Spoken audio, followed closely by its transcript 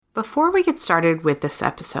Before we get started with this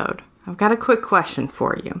episode, I've got a quick question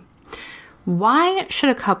for you. Why should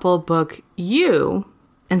a couple book you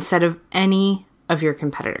instead of any of your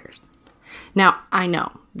competitors? Now, I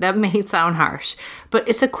know that may sound harsh, but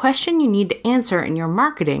it's a question you need to answer in your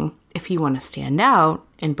marketing if you want to stand out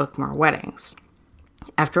and book more weddings.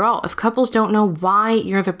 After all, if couples don't know why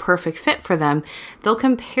you're the perfect fit for them, they'll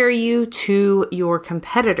compare you to your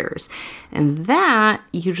competitors, and that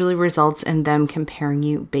usually results in them comparing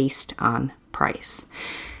you based on price.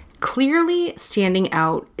 Clearly, standing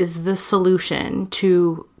out is the solution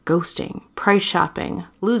to ghosting, price shopping,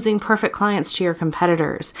 losing perfect clients to your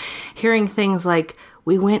competitors, hearing things like,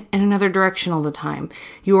 "We went in another direction all the time,"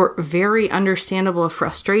 your very understandable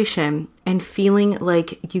frustration, and feeling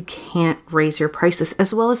like you can't raise your prices,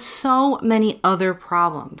 as well as so many other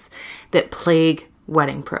problems that plague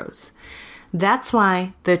wedding pros. That's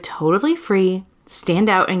why the totally free Stand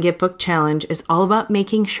Out and Get Booked Challenge is all about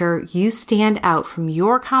making sure you stand out from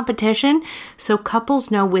your competition so couples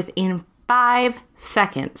know within 5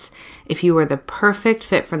 seconds if you are the perfect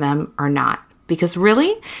fit for them or not. Because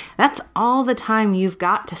really, that's all the time you've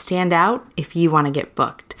got to stand out if you want to get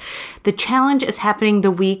booked. The challenge is happening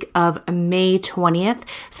the week of May 20th,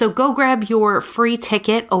 so go grab your free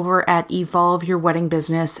ticket over at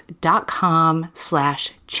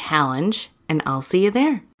evolveyourweddingbusiness.com/challenge, and I'll see you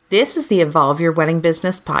there. This is the Evolve Your Wedding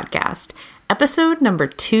Business podcast, episode number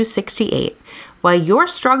 268, why you're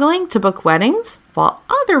struggling to book weddings while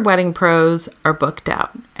other wedding pros are booked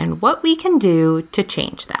out, and what we can do to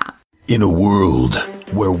change that. In a world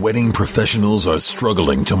where wedding professionals are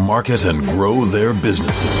struggling to market and grow their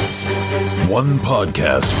businesses, one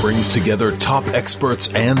podcast brings together top experts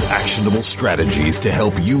and actionable strategies to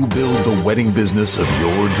help you build the wedding business of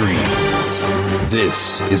your dreams.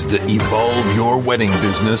 This is the Evolve Your Wedding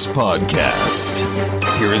Business podcast.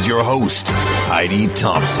 Here is your host, Heidi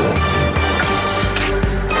Thompson.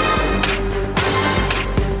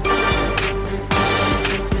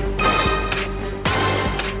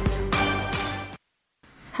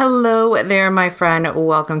 Hello there, my friend.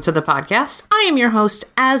 Welcome to the podcast. I am your host,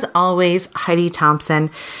 as always, Heidi Thompson,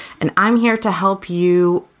 and I'm here to help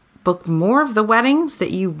you book more of the weddings that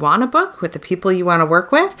you want to book with the people you want to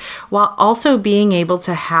work with, while also being able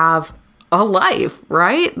to have a life,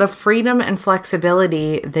 right? The freedom and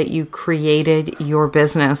flexibility that you created your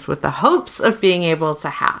business with the hopes of being able to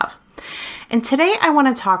have. And today I want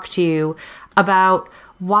to talk to you about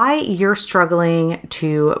why you're struggling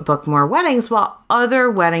to book more weddings while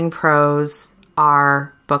other wedding pros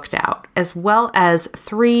are booked out, as well as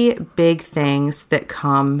 3 big things that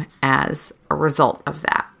come as a result of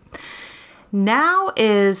that. Now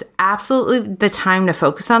is absolutely the time to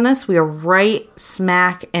focus on this. We are right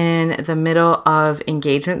smack in the middle of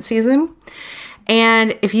engagement season.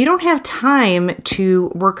 And if you don't have time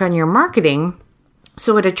to work on your marketing,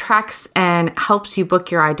 so it attracts and helps you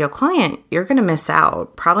book your ideal client, you're going to miss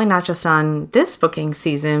out. Probably not just on this booking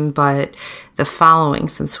season, but the following,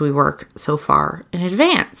 since we work so far in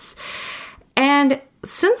advance. And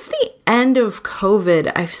since the end of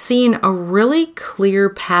COVID, I've seen a really clear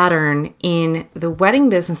pattern in the wedding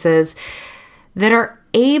businesses that are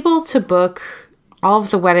able to book all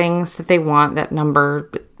of the weddings that they want. That number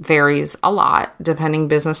varies a lot, depending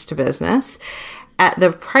business to business, at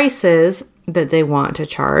the prices that they want to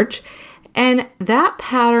charge. And that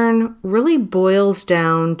pattern really boils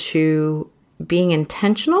down to being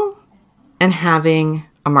intentional and having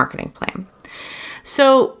a marketing plan.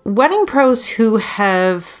 So wedding pros who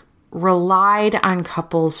have relied on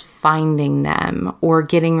couples finding them or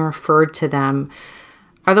getting referred to them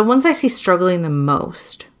are the ones I see struggling the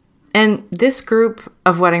most. And this group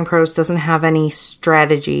of wedding pros doesn't have any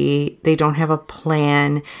strategy. They don't have a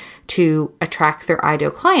plan to attract their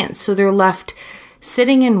ideal clients. So they're left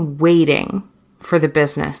sitting and waiting for the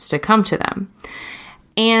business to come to them.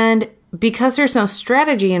 And because there's no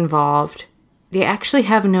strategy involved, they actually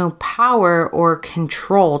have no power or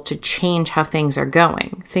control to change how things are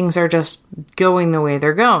going. Things are just going the way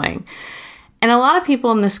they're going. And a lot of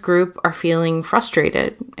people in this group are feeling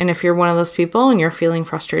frustrated. And if you're one of those people and you're feeling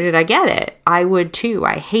frustrated, I get it. I would too.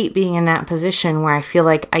 I hate being in that position where I feel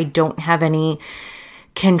like I don't have any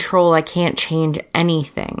control. I can't change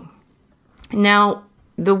anything. Now,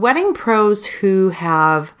 the wedding pros who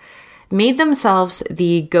have made themselves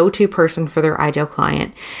the go-to person for their ideal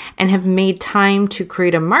client and have made time to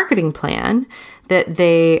create a marketing plan that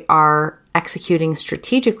they are executing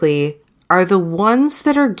strategically are the ones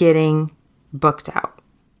that are getting booked out.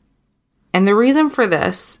 And the reason for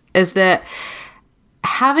this is that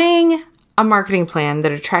having a marketing plan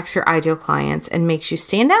that attracts your ideal clients and makes you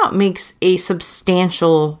stand out makes a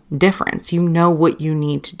substantial difference. You know what you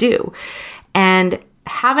need to do. And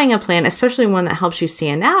having a plan, especially one that helps you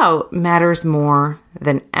stand out, matters more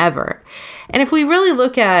than ever. And if we really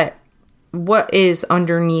look at what is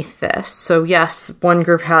underneath this, so yes, one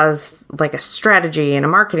group has like a strategy and a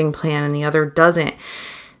marketing plan and the other doesn't.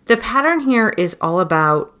 The pattern here is all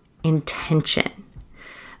about intention.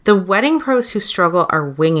 The wedding pros who struggle are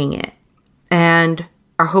winging it and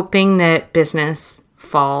are hoping that business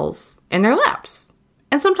falls in their laps.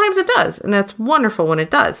 And sometimes it does, and that's wonderful when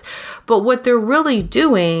it does. But what they're really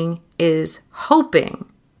doing is hoping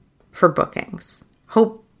for bookings.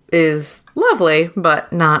 Hope is lovely,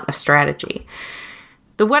 but not a strategy.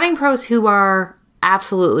 The wedding pros who are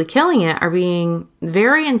absolutely killing it are being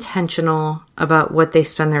very intentional about what they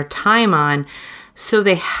spend their time on, so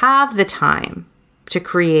they have the time to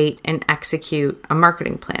create and execute a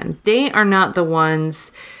marketing plan. They are not the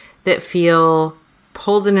ones that feel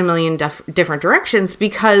pulled in a million different directions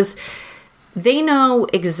because they know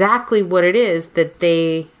exactly what it is that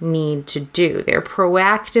they need to do. They're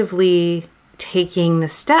proactively taking the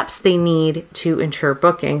steps they need to ensure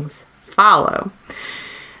bookings follow.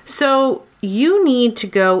 So you need to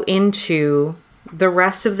go into the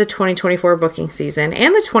rest of the 2024 booking season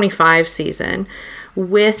and the 25 season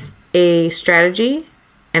with a strategy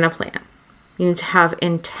and a plan. You need to have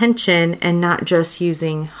intention and not just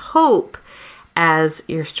using hope as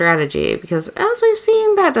your strategy, because as we've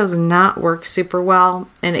seen, that does not work super well,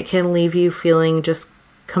 and it can leave you feeling just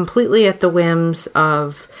completely at the whims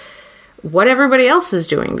of what everybody else is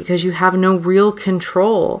doing because you have no real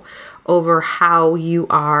control over how you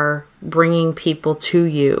are bringing people to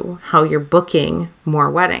you, how you're booking more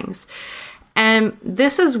weddings. And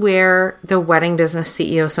this is where the Wedding Business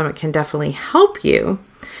CEO Summit can definitely help you.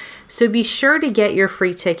 So be sure to get your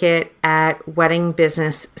free ticket at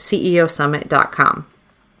weddingbusinessceosummit.com.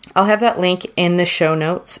 I'll have that link in the show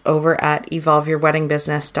notes over at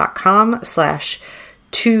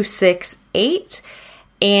evolveyourweddingbusiness.com/268.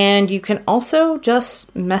 And you can also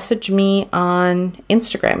just message me on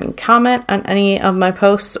Instagram and comment on any of my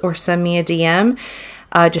posts or send me a DM.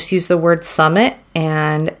 Just use the word summit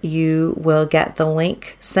and you will get the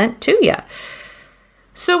link sent to you.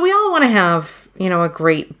 So we all want to have, a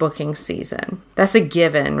great booking season. That's a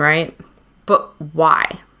given, right? But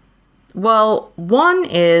why? Well, one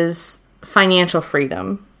is financial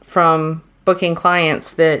freedom from booking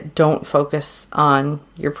clients that don't focus on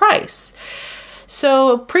your price.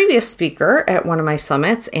 So, previous speaker at one of my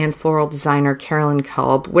summits and floral designer Carolyn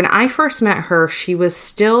Kolb, when I first met her, she was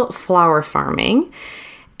still flower farming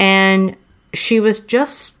and she was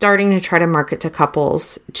just starting to try to market to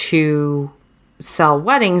couples to sell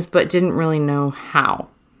weddings, but didn't really know how.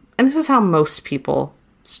 And this is how most people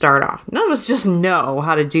start off. None of us just know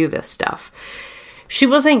how to do this stuff. She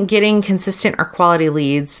wasn't getting consistent or quality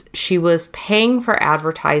leads. She was paying for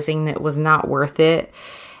advertising that was not worth it.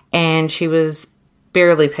 And she was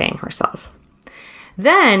barely paying herself.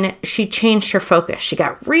 Then she changed her focus. She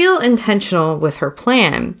got real intentional with her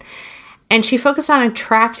plan. And she focused on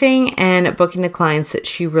attracting and booking the clients that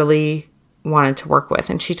she really wanted to work with.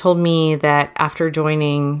 And she told me that after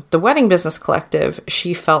joining the Wedding Business Collective,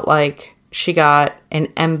 she felt like she got an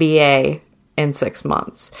MBA in 6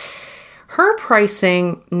 months. Her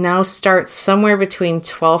pricing now starts somewhere between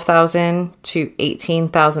 $12,000 to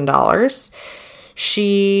 $18,000.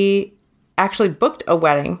 She actually booked a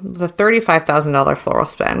wedding with a $35,000 floral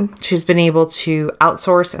spend. She's been able to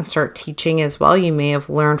outsource and start teaching as well. You may have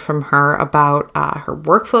learned from her about her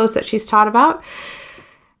workflows that she's taught about.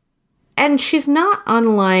 And she's not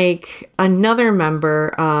unlike another member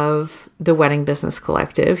of the Wedding Business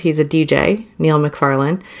Collective. He's a DJ, Neil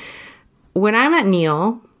McFarlane. When I met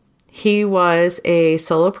Neil, he was a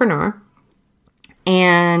solopreneur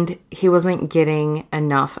and he wasn't getting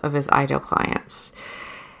enough of his ideal clients.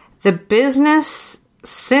 The business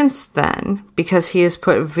since then, because he has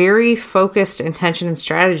put very focused intention and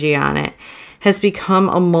strategy on it, has become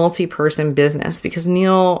a multi-person business because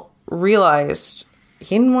Neil realized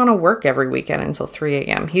he didn't want to work every weekend until 3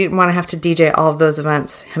 a.m. He didn't want to have to DJ all of those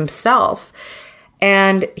events himself.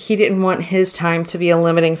 And he didn't want his time to be a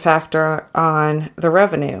limiting factor on the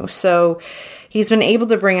revenue. So he's been able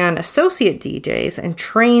to bring on associate DJs and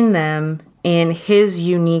train them in his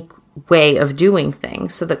unique way of doing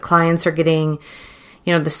things so that clients are getting,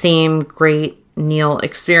 the same great Neil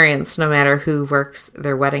experience no matter who works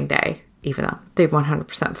their wedding day, even though they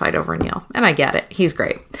 100% fight over Neil. And I get it. He's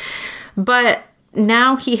great. But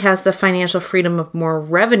now he has the financial freedom of more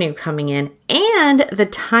revenue coming in and the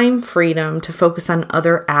time freedom to focus on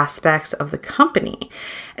other aspects of the company,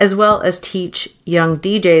 as well as teach young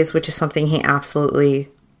DJs, which is something he absolutely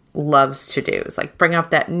loves to do. It's like bring up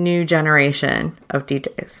that new generation of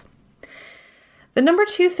DJs. The number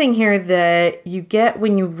 2 thing here that you get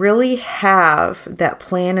when you really have that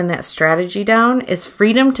plan and that strategy down is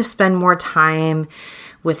freedom to spend more time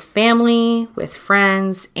with family, with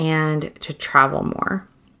friends, and to travel more.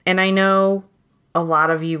 And I know a lot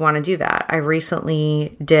of you want to do that. I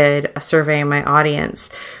recently did a survey in my audience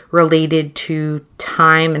related to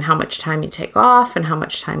time and how much time you take off and how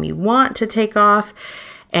much time you want to take off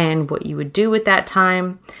and what you would do with that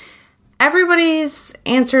time. Everybody's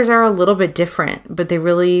answers are a little bit different, but they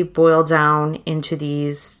really boil down into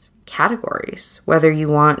these categories, whether you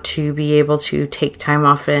want to be able to take time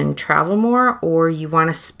off and travel more, or you want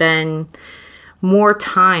to spend more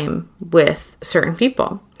time with certain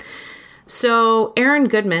people. So Erin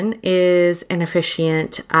Goodman is an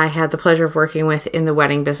officiant I had the pleasure of working with in the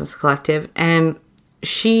Wedding Business Collective, and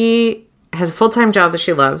she has a full-time job that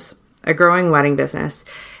she loves, a growing wedding business,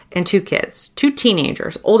 and 2 kids, 2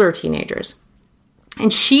 teenagers, older teenagers.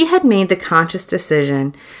 And she had made the conscious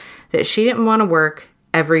decision that she didn't want to work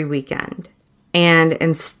every weekend and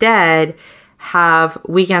instead have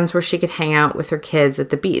weekends where she could hang out with her kids at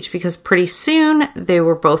the beach, because pretty soon they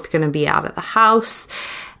were both going to be out of the house.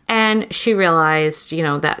 And she realized,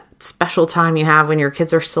 that special time you have when your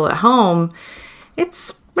kids are still at home, it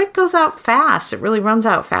goes out fast. It really runs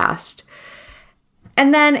out fast.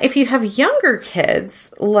 And then if you have younger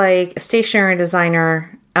kids, like stationery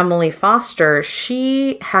designer Emily Foster,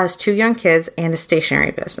 she has 2 young kids and a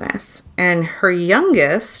stationery business. And her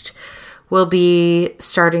youngest will be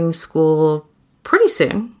starting school pretty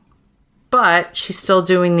soon, but she's still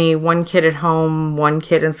doing the 1 kid at home, 1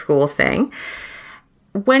 kid in school thing.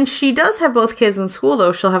 When she does have both kids in school,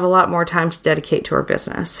 though, she'll have a lot more time to dedicate to her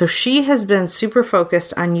business. So she has been super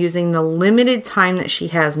focused on using the limited time that she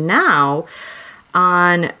has now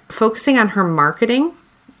on focusing on her marketing,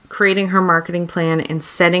 creating her marketing plan, and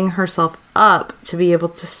setting herself up to be able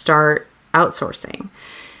to start outsourcing.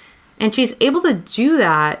 And she's able to do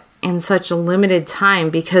that in such a limited time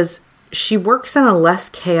because she works in a less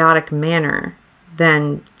chaotic manner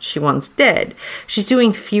than she once did. She's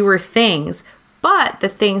doing fewer things, but the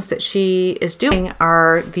things that she is doing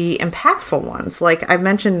are the impactful ones. Like I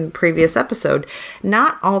mentioned in the previous episode,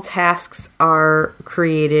 not all tasks are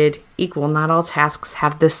created equal. Not all tasks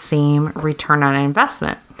have the same return on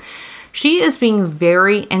investment. She is being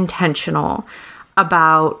very intentional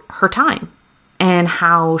about her time and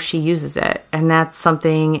how she uses it. And that's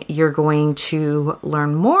something you're going to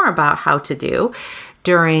learn more about how to do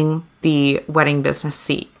during the Wedding Business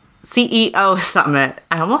CEO Summit.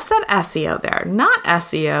 I almost said SEO there, not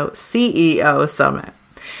SEO, CEO Summit.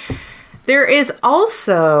 There is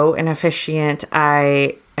also an officiant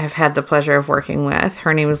I have had the pleasure of working with.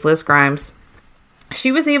 Her name is Liz Grimes.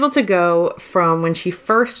 She was able to go from when she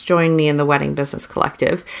first joined me in the Wedding Business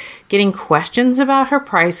Collective, getting questions about her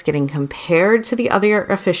price, getting compared to the other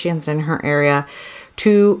officiants in her area,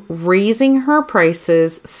 to raising her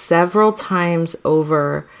prices several times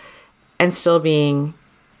over and still being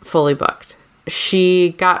fully booked.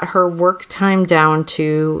 She got her work time down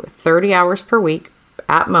to 30 hours per week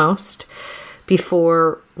at most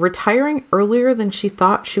before retiring earlier than she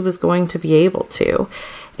thought she was going to be able to.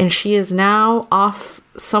 And she is now off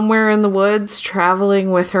somewhere in the woods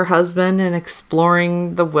traveling with her husband and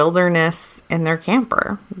exploring the wilderness in their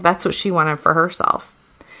camper. That's what she wanted for herself.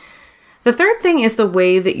 The third thing is the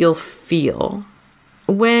way that you'll feel.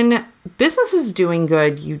 When business is doing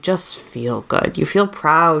good, you just feel good. You feel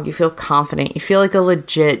proud. You feel confident. You feel like a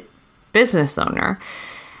legit business owner.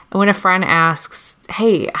 And when a friend asks,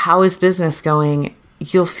 hey, how is business going?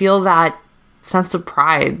 You'll feel that sense of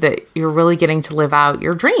pride that you're really getting to live out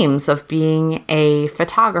your dreams of being a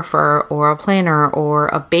photographer or a planner or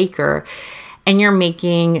a baker. And you're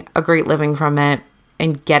making a great living from it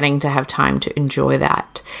and getting to have time to enjoy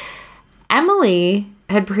that. Emily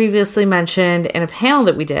had previously mentioned in a panel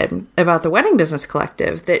that we did about the Wedding Business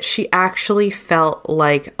Collective that she actually felt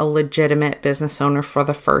like a legitimate business owner for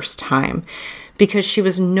the first time because she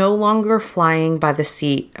was no longer flying by the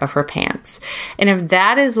seat of her pants. And if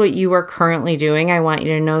that is what you are currently doing, I want you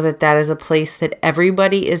to know that that is a place that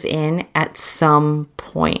everybody is in at some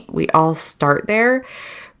point. We all start there,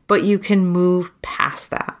 but you can move past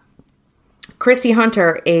that. Christy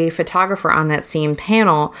Hunter, a photographer on that same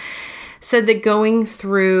panel, said that going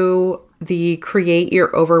through the Create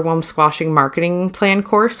Your Overwhelm Squashing Marketing Plan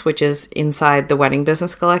course, which is inside the Wedding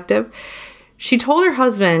Business Collective, She told her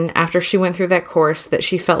husband after she went through that course that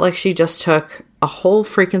she felt like she just took a whole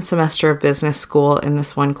freaking semester of business school in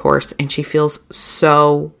this one course, and she feels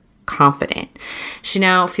so confident. She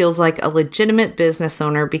now feels like a legitimate business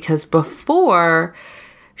owner because before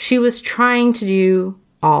she was trying to do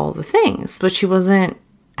all the things, but she wasn't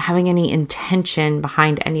having any intention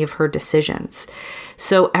behind any of her decisions.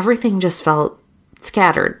 So everything just felt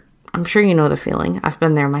scattered. I'm sure you know the feeling. I've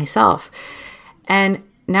been there myself. And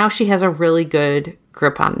now she has a really good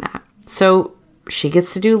grip on that. So she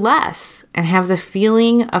gets to do less and have the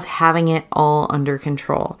feeling of having it all under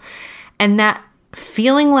control. And that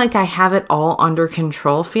feeling like I have it all under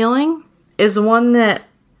control feeling is one that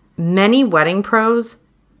many wedding pros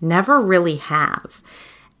never really have.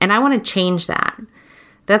 And I want to change that.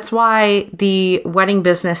 That's why the Wedding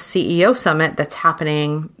Business CEO Summit that's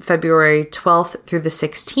happening February 12th through the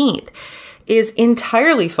 16th is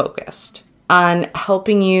entirely focused on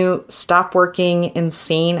helping you stop working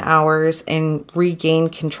insane hours and regain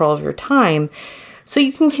control of your time so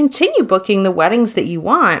you can continue booking the weddings that you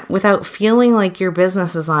want without feeling like your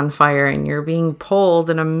business is on fire and you're being pulled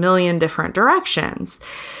in a million different directions.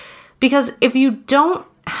 Because if you don't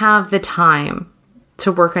have the time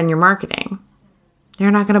to work on your marketing,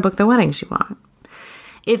 you're not going to book the weddings you want.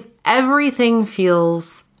 If everything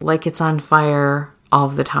feels like it's on fire all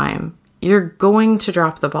of the time, you're going to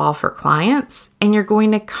drop the ball for clients and you're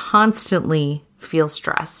going to constantly feel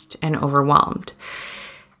stressed and overwhelmed.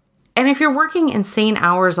 And if you're working insane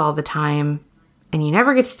hours all the time and you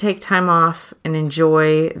never get to take time off and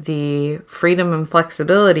enjoy the freedom and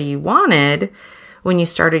flexibility you wanted when you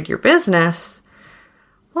started your business,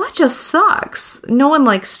 well, that just sucks. No one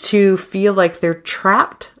likes to feel like they're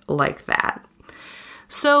trapped like that.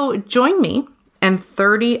 So join me and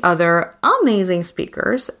 30 other amazing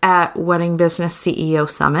speakers at Wedding Business CEO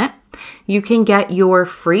Summit. You can get your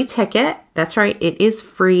free ticket. That's right, it is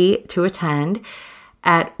free to attend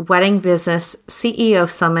at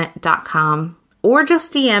weddingbusinessceosummit.com, or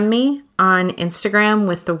just DM me on Instagram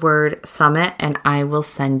with the word summit and I will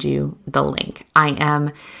send you the link. I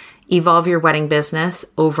am Evolve Your Wedding Business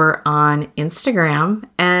over on Instagram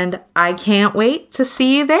and I can't wait to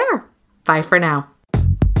see you there. Bye for now.